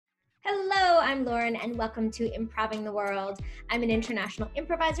I'm Lauren, and welcome to Improving the World. I'm an international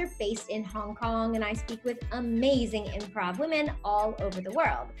improviser based in Hong Kong, and I speak with amazing improv women all over the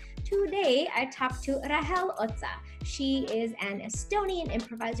world. Today, I talked to Rahel Otsa. She is an Estonian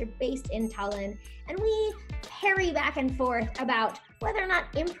improviser based in Tallinn, and we parry back and forth about whether or not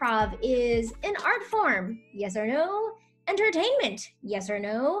improv is an art form, yes or no? Entertainment, yes or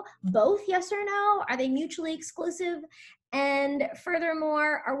no? Both, yes or no? Are they mutually exclusive? And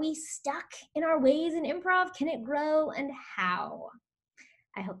furthermore, are we stuck in our ways in improv? Can it grow, and how?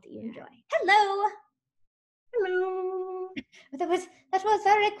 I hope that you enjoy. Hello. Hello. That was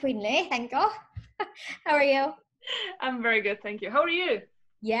very queenly. Thank you. How are you? I'm very good, thank you. How are you?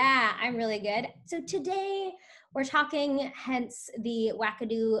 Yeah, I'm really good. So today we're talking, hence the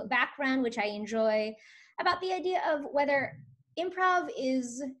wackadoo background, which I enjoy, about the idea of whether improv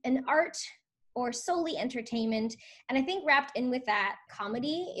is an art or solely entertainment. And I think wrapped in with that,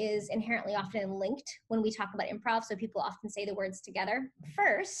 comedy is inherently often linked when we talk about improv, so people often say the words together.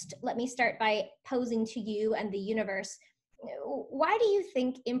 First, let me start by posing to you and the universe, why do you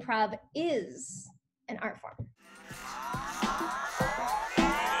think improv is an art form?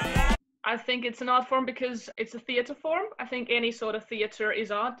 I think it's an art form because it's a theater form. I think any sort of theater is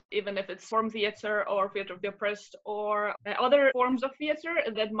art, even if it's form theater or theater of the oppressed or other forms of theater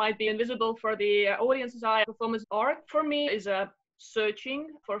that might be invisible for the audience's eye. Performance art, for me, is a searching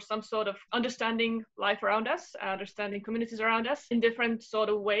for some sort of understanding life around us, understanding communities around us in different sort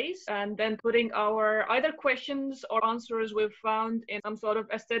of ways, and then putting our either questions or answers we've found in some sort of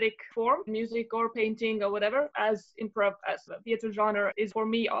aesthetic form, music or painting or whatever, as improv, as a theater genre, is for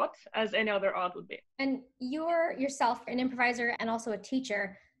me art, as any other art would be. And you're yourself an improviser and also a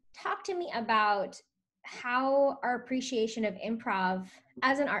teacher. Talk to me about how our appreciation of improv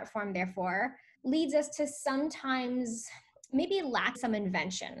as an art form, therefore, leads us to sometimes maybe lack some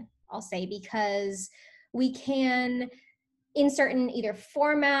invention, I'll say, because we can, in certain either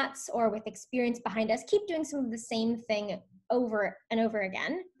formats or with experience behind us, keep doing some of the same thing over and over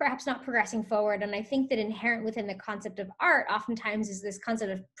again, perhaps not progressing forward. And I think that inherent within the concept of art oftentimes is this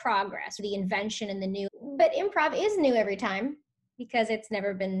concept of progress, the invention and the new. But improv is new every time because it's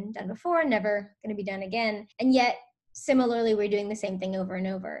never been done before, never going to be done again. And yet, similarly, we're doing the same thing over and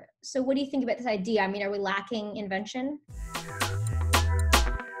over. So what do you think about this idea? I mean, are we lacking invention?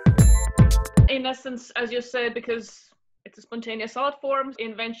 In essence, as you said, because it's a spontaneous art form,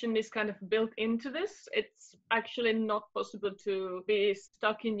 invention is kind of built into this. It's actually not possible to be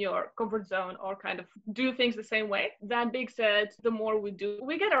stuck in your comfort zone or kind of do things the same way. That being said, the more we do,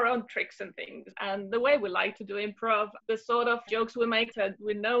 we get our own tricks and things. And the way we like to do improv, the sort of jokes we make that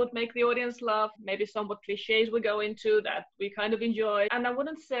we know would make the audience laugh, maybe somewhat cliches we go into that we kind of enjoy. And I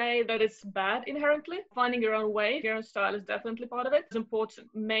wouldn't say that it's bad inherently. Finding your own way, your own style is definitely part of it. It's important.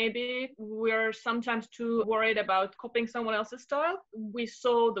 Maybe we're sometimes too worried about copying someone else's style. We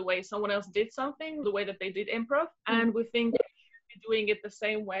saw the way someone else did something, the way that they did improv, and we think we should be doing it the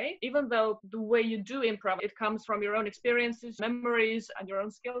same way, even though the way you do improv, it comes from your own experiences, memories, and your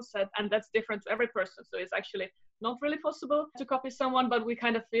own skill set, and that's different to every person. So it's actually not really possible to copy someone, but we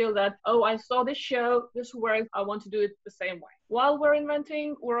kind of feel that, oh, I saw this show, this worked, I want to do it the same way. While we're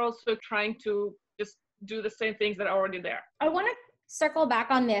inventing, we're also trying to just do the same things that are already there. I want to circle back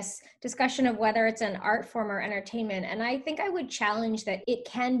on this discussion of whether it's an art form or entertainment. And I think I would challenge that it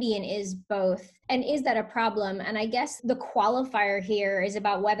can be and is both. And is that a problem? And I guess the qualifier here is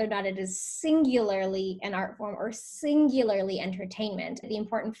about whether or not it is singularly an art form or singularly entertainment. The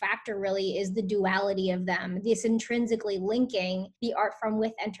important factor really is the duality of them. This intrinsically linking the art form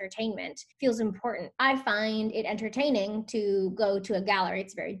with entertainment feels important. I find it entertaining to go to a gallery.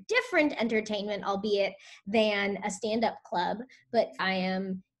 It's very different entertainment, albeit, than a stand-up club, but I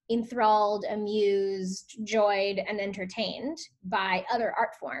am enthralled, amused, joyed, and entertained by other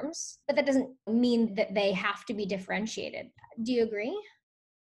art forms. But that doesn't mean that they have to be differentiated. Do you agree?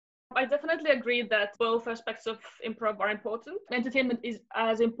 I definitely agree that both aspects of improv are important. Entertainment is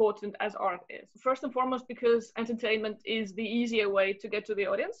as important as art is. First and foremost, because entertainment is the easier way to get to the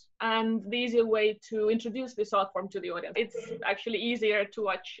audience and the easier way to introduce this art form to the audience. It's actually easier to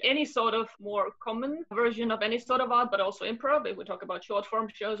watch any sort of more common version of any sort of art, but also improv, if we talk about short form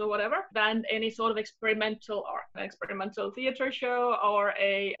shows or whatever, than any sort of experimental art, an experimental theater show or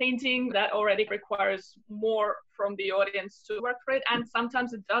a painting that already requires more from the audience to work for it. And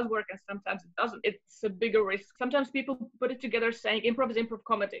sometimes it does work and sometimes it doesn't. It's a bigger risk. Sometimes people put it together saying improv is improv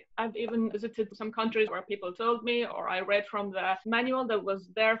comedy. I've even visited some countries where people told me, or I read from the manual that was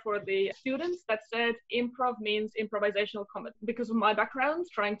there for the students, that said improv means improvisational comedy. Because of my background,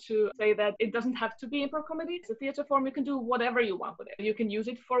 trying to say that it doesn't have to be improv comedy. It's a theater form. You can do whatever you want with it. You can use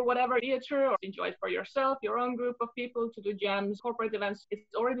it for whatever theater, or enjoy it for yourself, your own group of people, to do jams, corporate events.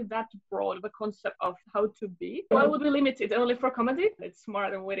 It's already that broad of a concept of how to be. Why would we limit it only for comedy? It's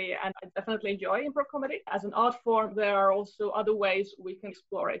smart and witty, and I definitely enjoy improv comedy. As an art form, there are also other ways we can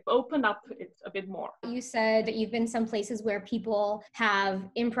explore it. Open up it a bit more. You said that you've been some places where people have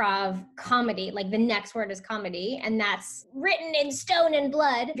improv comedy, like the next word is comedy, and that's written in stone and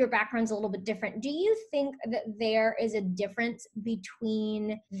blood. Your background's a little bit different. Do you think that there is a difference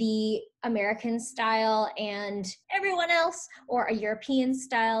between the American style and everyone else, or a European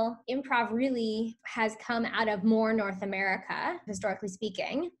style? Improv really has come out of more North America, historically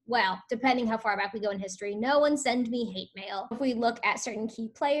speaking. Well, depending how far back we go in history. No one send me hate mail. If we look at certain key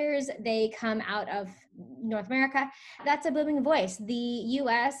players, they come out of North America. That's a booming voice. The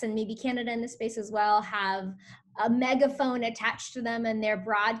US and maybe Canada in this space as well have a megaphone attached to them, and they're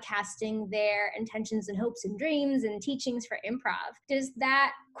broadcasting their intentions and hopes and dreams and teachings for improv. Does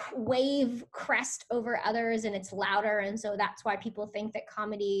that wave crest over others and it's louder, and so that's why people think that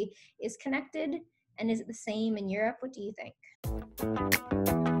comedy is connected? And is it the same in Europe? What do you think?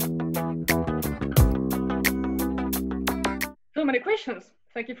 So many questions.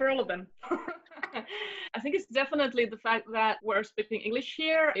 Thank you for all of them. I think it's definitely the fact that we're speaking English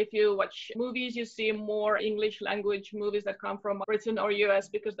here. If you watch movies, you see more English language movies that come from Britain or US,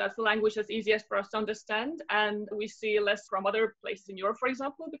 because that's the language that's easiest for us to understand. And we see less from other places in Europe, for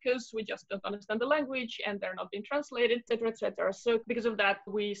example, because we just don't understand the language and they're not being translated, etc., etc. So because of that,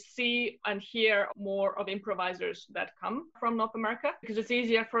 we see and hear more of improvisers that come from North America, because it's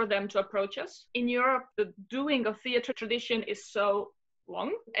easier for them to approach us. In Europe, the doing of theater tradition is so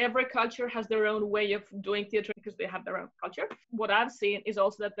long. Every culture has their own way of doing theater because they have their own culture. What I've seen is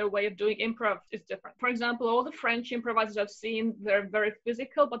also that their way of doing improv is different. For example, all the French improvisers I've seen, they're very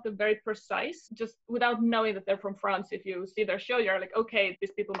physical, but they're very precise, just without knowing that they're from France. If you see their show, you're like, okay,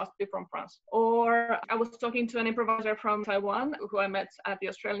 these people must be from France. Or I was talking to an improviser from Taiwan who I met at the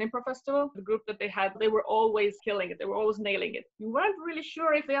Australian Improv Festival. The group that they had, they were always killing it. They were always nailing it. You weren't really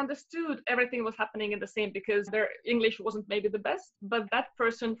sure if they understood everything was happening in the scene because their English wasn't maybe the best, but that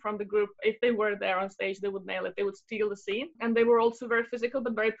person from the group, if they were there on stage, they would nail it. They would steal the scene. And they were also very physical,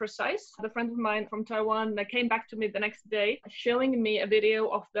 but very precise. The friend of mine from Taiwan came back to me the next day showing me a video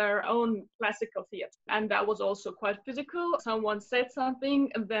of their own classical theater. And that was also quite physical. Someone said something,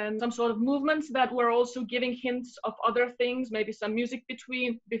 and then some sort of movements that were also giving hints of other things, maybe some music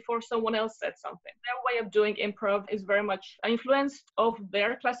before someone else said something. Their way of doing improv is very much influenced of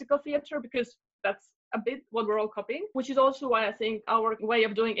their classical theater, because that's a bit what we're all copying, which is also why I think our way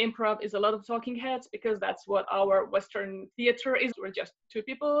of doing improv is a lot of talking heads, because that's what our Western theater is. We're just two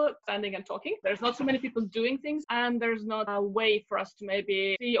people standing and talking. There's not so many people doing things, and there's not a way for us to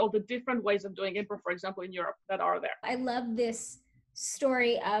maybe see all the different ways of doing improv, for example, in Europe that are there. I love this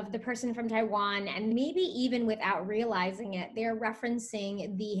story of the person from Taiwan, and maybe even without realizing it, they're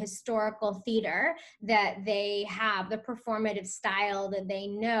referencing the historical theater that they have, the performative style that they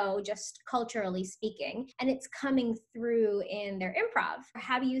know, just culturally speaking, and it's coming through in their improv.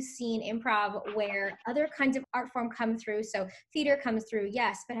 Have you seen improv where other kinds of art form come through? So theater comes through,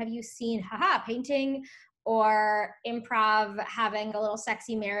 yes, but have you seen painting or improv having a little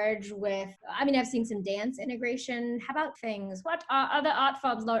sexy marriage with, I've seen some dance integration. How about things? What are other art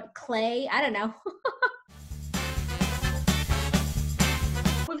forms? Clay? I don't know.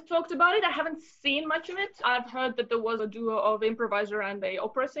 We've talked about it. I haven't seen much of it. I've heard that there was a duo of improviser and a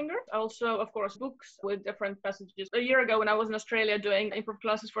opera singer. Also, of course, books with different passages. A year ago when I was in Australia doing improv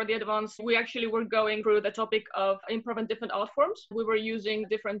classes for the advanced, we actually were going through the topic of improv and different art forms. We were using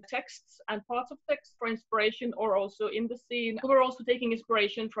different texts and parts of text for inspiration, or also in the scene. We were also taking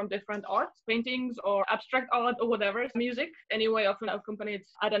inspiration from different arts, paintings or abstract art or whatever, music, anyway, often accompanied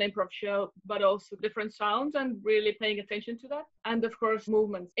at an improv show, but also different sounds and really paying attention to that. And of course,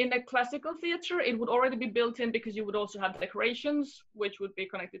 movement. In a classical theater, it would already be built in because you would also have decorations, which would be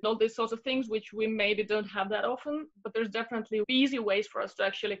connected. All these sorts of things, which we maybe don't have that often, but there's definitely easy ways for us to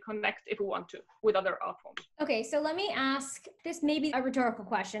actually connect, if we want to, with other art forms. Okay, so let me ask, this may be a rhetorical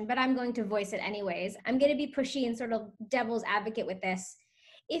question, but I'm going to voice it anyways. I'm going to be pushy and sort of devil's advocate with this.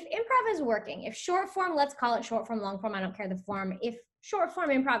 If improv is working, if short form, let's call it short form, long form, I don't care the form. If short form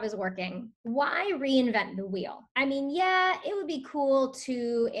improv is working, why reinvent the wheel? I mean, yeah, it would be cool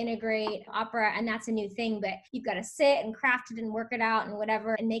to integrate opera, and that's a new thing, but you've got to sit and craft it and work it out and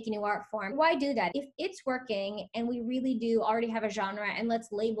whatever and make a new art form. Why do that? If it's working and we really do already have a genre, and let's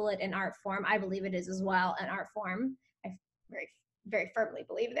label it an art form, I believe it is as well an art form. I very firmly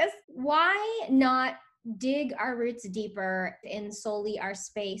believe this. Why not dig our roots deeper in solely our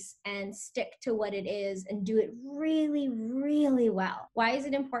space and stick to what it is and do it really, really well? Why is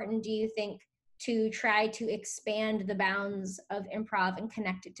it important, do you think, to try to expand the bounds of improv and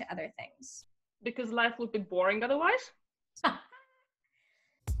connect it to other things? Because life would be boring otherwise.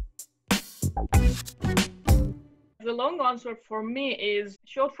 The long answer for me is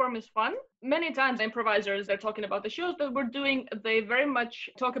short form is fun. Many times improvisers are talking about the shows that we're doing, they very much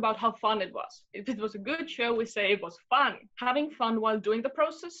talk about how fun it was. If it was a good show, we say it was fun. Having fun while doing the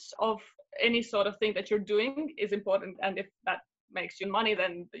process of any sort of thing that you're doing is important, and if that makes you money,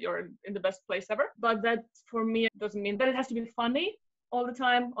 then you're in the best place ever. But that, for me, doesn't mean that it has to be funny all the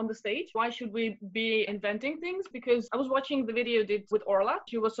time on the stage. Why should we be inventing things? Because I was watching the video you did with Orla.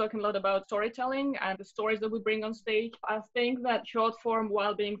 She was talking a lot about storytelling and the stories that we bring on stage. I think that short form,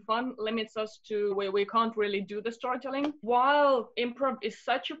 while being fun, limits us to where we can't really do the storytelling. While improv is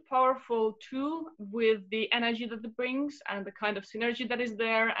such a powerful tool with the energy that it brings and the kind of synergy that is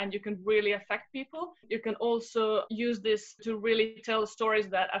there, and you can really affect people, you can also use this to really tell stories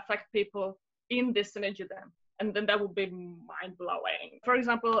that affect people in this synergy then. And then that would be mind-blowing. For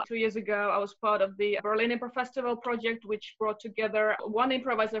example, 2 years ago, I was part of the Berlin Improv Festival project, which brought together one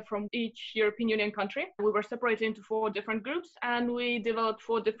improviser from each European Union country. We were separated into 4 different groups, and we developed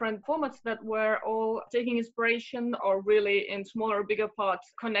 4 different formats that were all taking inspiration, or really in smaller or bigger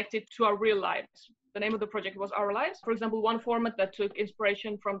parts, connected to our real lives. The name of the project was Our Lives. For example, one format that took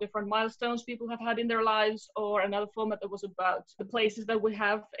inspiration from different milestones people have had in their lives, or another format that was about the places that we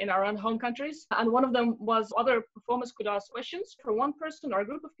have in our own home countries. And one of them was other performers could ask questions for one person or a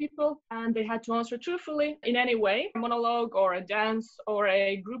group of people, and they had to answer truthfully in any way, a monologue or a dance or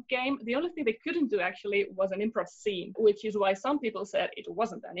a group game. The only thing they couldn't do actually was an improv scene, which is why some people said it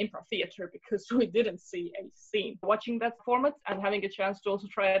wasn't an improv theater, because we didn't see a scene. Watching that format and having a chance to also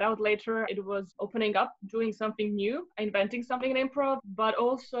try it out later, it was opening up, doing something new, inventing something in improv, but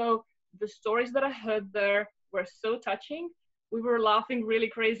also the stories that I heard there were so touching. We were laughing really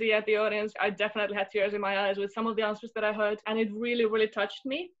crazy at the audience. I definitely had tears in my eyes with some of the answers that I heard, and it really, really touched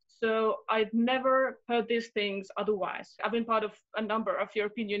me. So I'd never heard these things otherwise. I've been part of a number of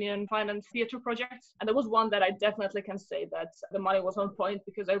European Union finance theater projects, and there was one that I definitely can say that the money was on point,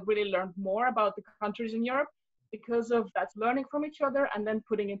 because I really learned more about the countries in Europe because of that learning from each other and then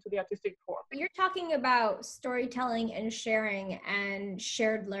putting into the artistic form. You're talking about storytelling and sharing and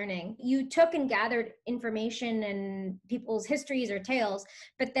shared learning. You took and gathered information and people's histories or tales,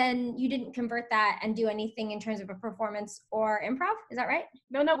 but then you didn't convert that and do anything in terms of a performance or improv. Is that right?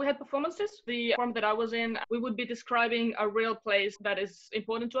 No, we had performances. The form that I was in, we would be describing a real place that is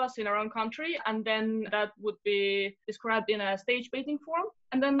important to us in our own country, and then that would be described in a stage painting form.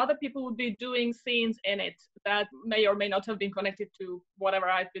 And then other people would be doing scenes in it that may or may not have been connected to whatever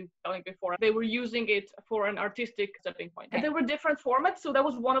I've been telling before. They were using it for an artistic stepping point. And there were different formats. So that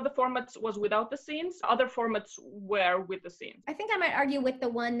was one of the formats was without the scenes. Other formats were with the scenes. I think I might argue with the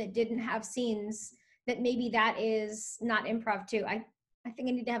one that didn't have scenes that maybe that is not improv too. I think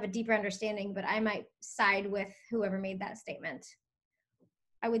I need to have a deeper understanding, but I might side with whoever made that statement.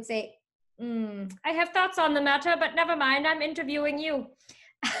 I would say, I have thoughts on the matter, but never mind, I'm interviewing you.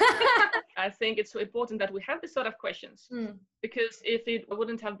 I think it's so important that we have this sort of questions, because if it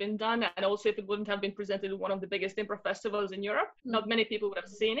wouldn't have been done, and also if it wouldn't have been presented at one of the biggest improv festivals in Europe, not many people would have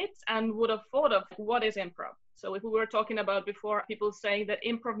seen it and would have thought of what is improv. So if we were talking about before, people saying that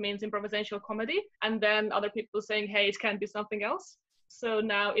improv means improvisational comedy, and then other people saying, hey, it can be something else. So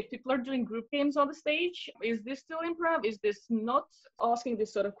now if people are doing group games on the stage, is this still improv? Is this not? Asking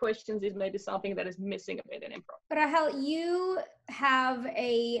this sort of questions is maybe something that is missing a bit in improv. But Rahel, you have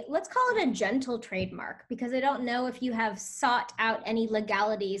let's call it a gentle trademark, because I don't know if you have sought out any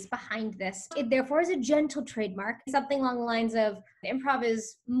legalities behind this. It therefore is a gentle trademark, something along the lines of improv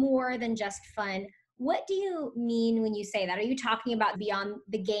is more than just fun. What do you mean when you say that? Are you talking about beyond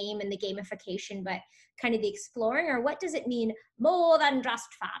the game and the gamification, but kind of the exploring, or what does it mean more than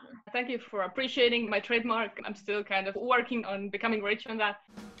just fun? Thank you for appreciating my trademark. I'm still kind of working on becoming rich on that.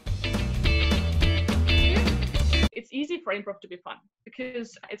 It's easy for improv to be fun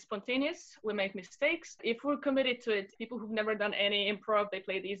because it's spontaneous. We make mistakes. If we're committed to it, people who've never done any improv, they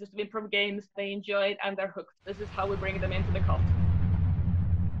play the easiest of improv games, they enjoy it, and they're hooked. This is how we bring them into the cult.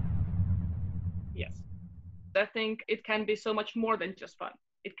 Yes. I think it can be so much more than just fun.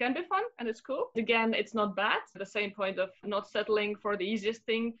 It can be fun and it's cool. Again, it's not bad. The same point of not settling for the easiest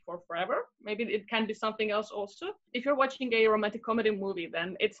thing for forever. Maybe it can be something else also. If you're watching a romantic comedy movie,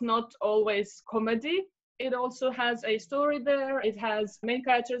 then it's not always comedy. It also has a story there. It has main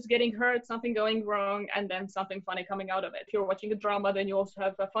characters getting hurt, something going wrong, and then something funny coming out of it. If you're watching a drama, then you also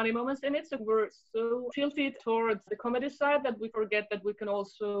have funny moments in it. So we're so tilted towards the comedy side that we forget that we can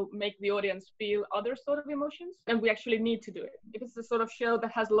also make the audience feel other sort of emotions. And we actually need to do it. If it's the sort of show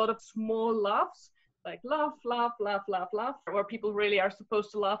that has a lot of small laughs, like laugh, laugh, laugh, laugh, laugh, where people really are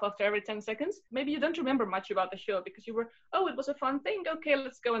supposed to laugh after every 10 seconds, maybe you don't remember much about the show because you were, oh, it was a fun thing. Okay,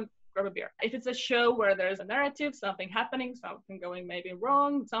 let's go and grab a beer. If it's a show where there's a narrative, something happening, something going maybe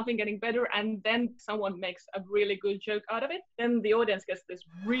wrong, something getting better, and then someone makes a really good joke out of it, then the audience gets this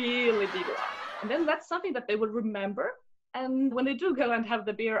really big laugh. And then that's something that they will remember. And when they do go and have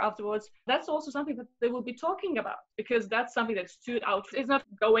the beer afterwards, that's also something that they will be talking about because that's something that stood out. It's not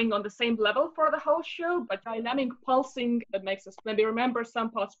going on the same level for the whole show, but dynamic pulsing that makes us maybe remember some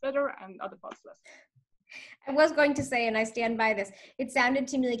parts better and other parts less. I was going to say, and I stand by this, it sounded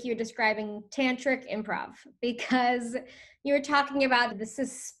to me like you were describing tantric improv because you were talking about the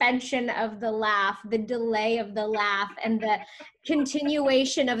suspension of the laugh, the delay of the laugh, and the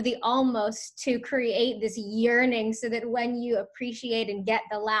continuation of the almost to create this yearning so that when you appreciate and get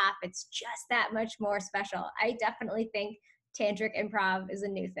the laugh, it's just that much more special. I definitely think tantric improv is a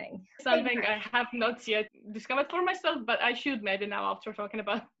new thing. Something I have not yet discovered for myself, but I should maybe now after talking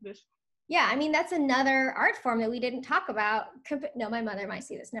about this. Yeah, I mean, that's another art form that we didn't talk about. No, my mother might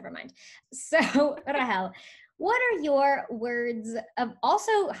see this, never mind. So, Rahel, what are your words of,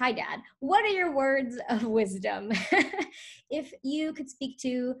 also, hi Dad, what are your words of wisdom? If you could speak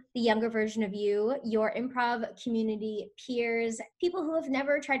to the younger version of you, your improv community peers, people who have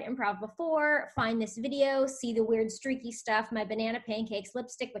never tried improv before, find this video, see the weird streaky stuff, my banana pancakes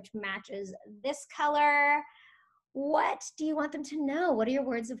lipstick, which matches this color. What do you want them to know? What are your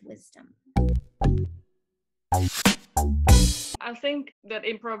words of wisdom? I think that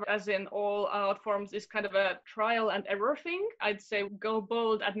improv, as in all art forms, is kind of a trial and error thing. I'd say go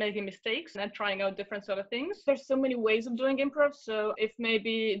bold at making mistakes and trying out different sort of things. There's so many ways of doing improv. So if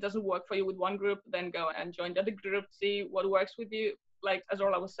maybe it doesn't work for you with one group, then go and join the other group, see what works with you. Like, as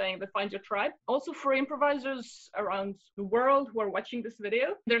Orla was saying, that find your tribe. Also for improvisers around the world who are watching this video,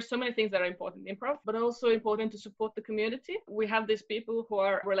 there's so many things that are important in improv, but also important to support the community. We have these people who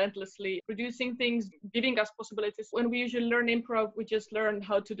are relentlessly producing things, giving us possibilities. When we usually learn improv, we just learn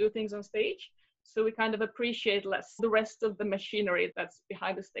how to do things on stage. So we kind of appreciate less the rest of the machinery that's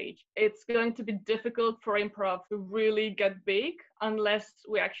behind the stage. It's going to be difficult for improv to really get big unless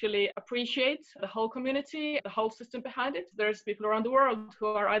we actually appreciate the whole community, the whole system behind it. There's people around the world who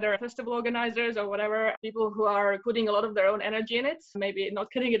are either festival organizers or whatever, people who are putting a lot of their own energy in it, maybe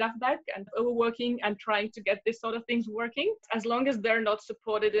not getting enough back and overworking and trying to get this sort of things working. As long as they're not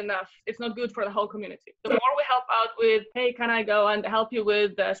supported enough, it's not good for the whole community. The more we help out with, hey, can I go and help you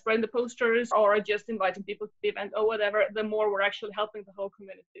with spreading the posters or just inviting people to the event or whatever, the more we're actually helping the whole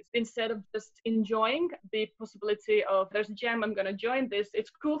community. Instead of just enjoying the possibility of there's a jam, I'm going to join this. It's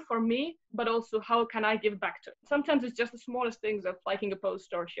cool for me, but also how can I give back to it? Sometimes it's just the smallest things of liking a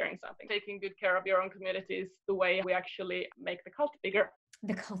post or sharing something. Taking good care of your own community is the way we actually make the cult bigger.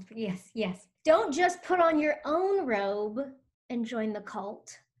 The cult, yes, yes. Don't just put on your own robe and join the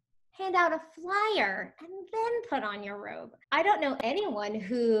cult. Hand out a flyer and then put on your robe. I don't know anyone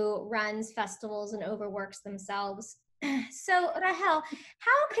who runs festivals and overworks themselves. So, Rahel,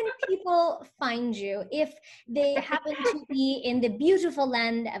 how can people find you if they happen to be in the beautiful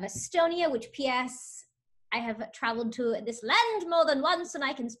land of Estonia, which P.S., I have traveled to this land more than once and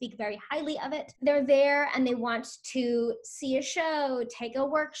I can speak very highly of it. They're there and they want to see a show, take a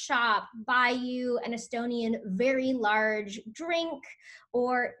workshop, buy you an Estonian very large drink,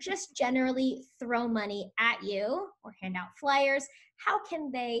 or just generally throw money at you or hand out flyers. How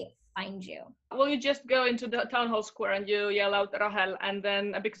can they find you? Well, you just go into the town hall square and you yell out Rahel, and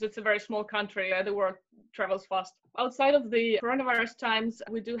then because it's a very small country, the word travels fast. Outside of the coronavirus times,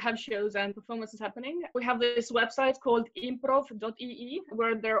 we do have shows and performances happening. We have this website called improv.ee,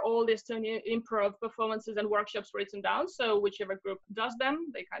 where there are all the Estonian improv performances and workshops written down. So whichever group does them,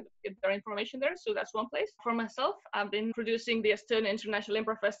 they kind of get their information there. So that's one place. For myself, I've been producing the Estonian International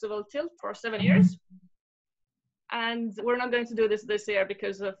Improv Festival Tilt for 7 years. And we're not going to do this year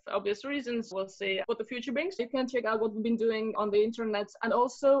because of obvious reasons. We'll see what the future brings. You can check out what we've been doing on the internet. And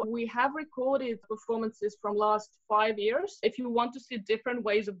also, we have recorded performances from last 5 years. If you want to see different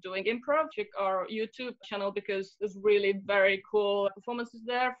ways of doing improv, check our YouTube channel because there's really very cool performances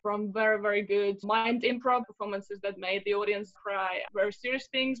there from very, very good mind improv performances that made the audience cry. Very serious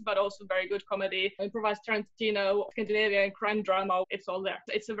things, but also very good comedy, improvised Tarantino, Scandinavian crime drama. It's all there.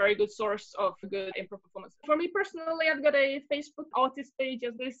 It's a very good source of good improv performances. For me personally, I've got a Facebook artist page,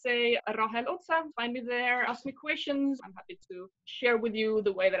 as they say, Rahel Otsa. Find me there, ask me questions. I'm happy to share with you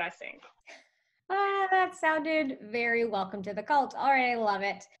the way that I sing. That sounded very welcome to the cult. All right, I love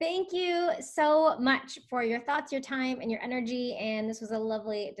it. Thank you so much for your thoughts, your time, and your energy. And this was a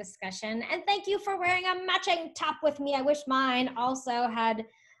lovely discussion. And thank you for wearing a matching top with me. I wish mine also had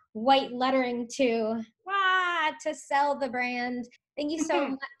white lettering too, to sell the brand. Thank you so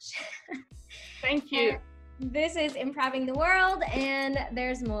much. Thank you. This is Improving the World, and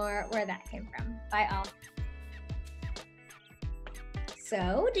there's more where that came from. Bye all.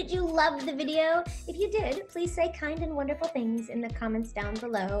 So, did you love the video? If you did, please say kind and wonderful things in the comments down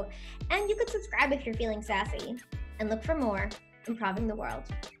below. And you could subscribe if you're feeling sassy. And look for more Improving the World.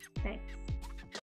 Thanks.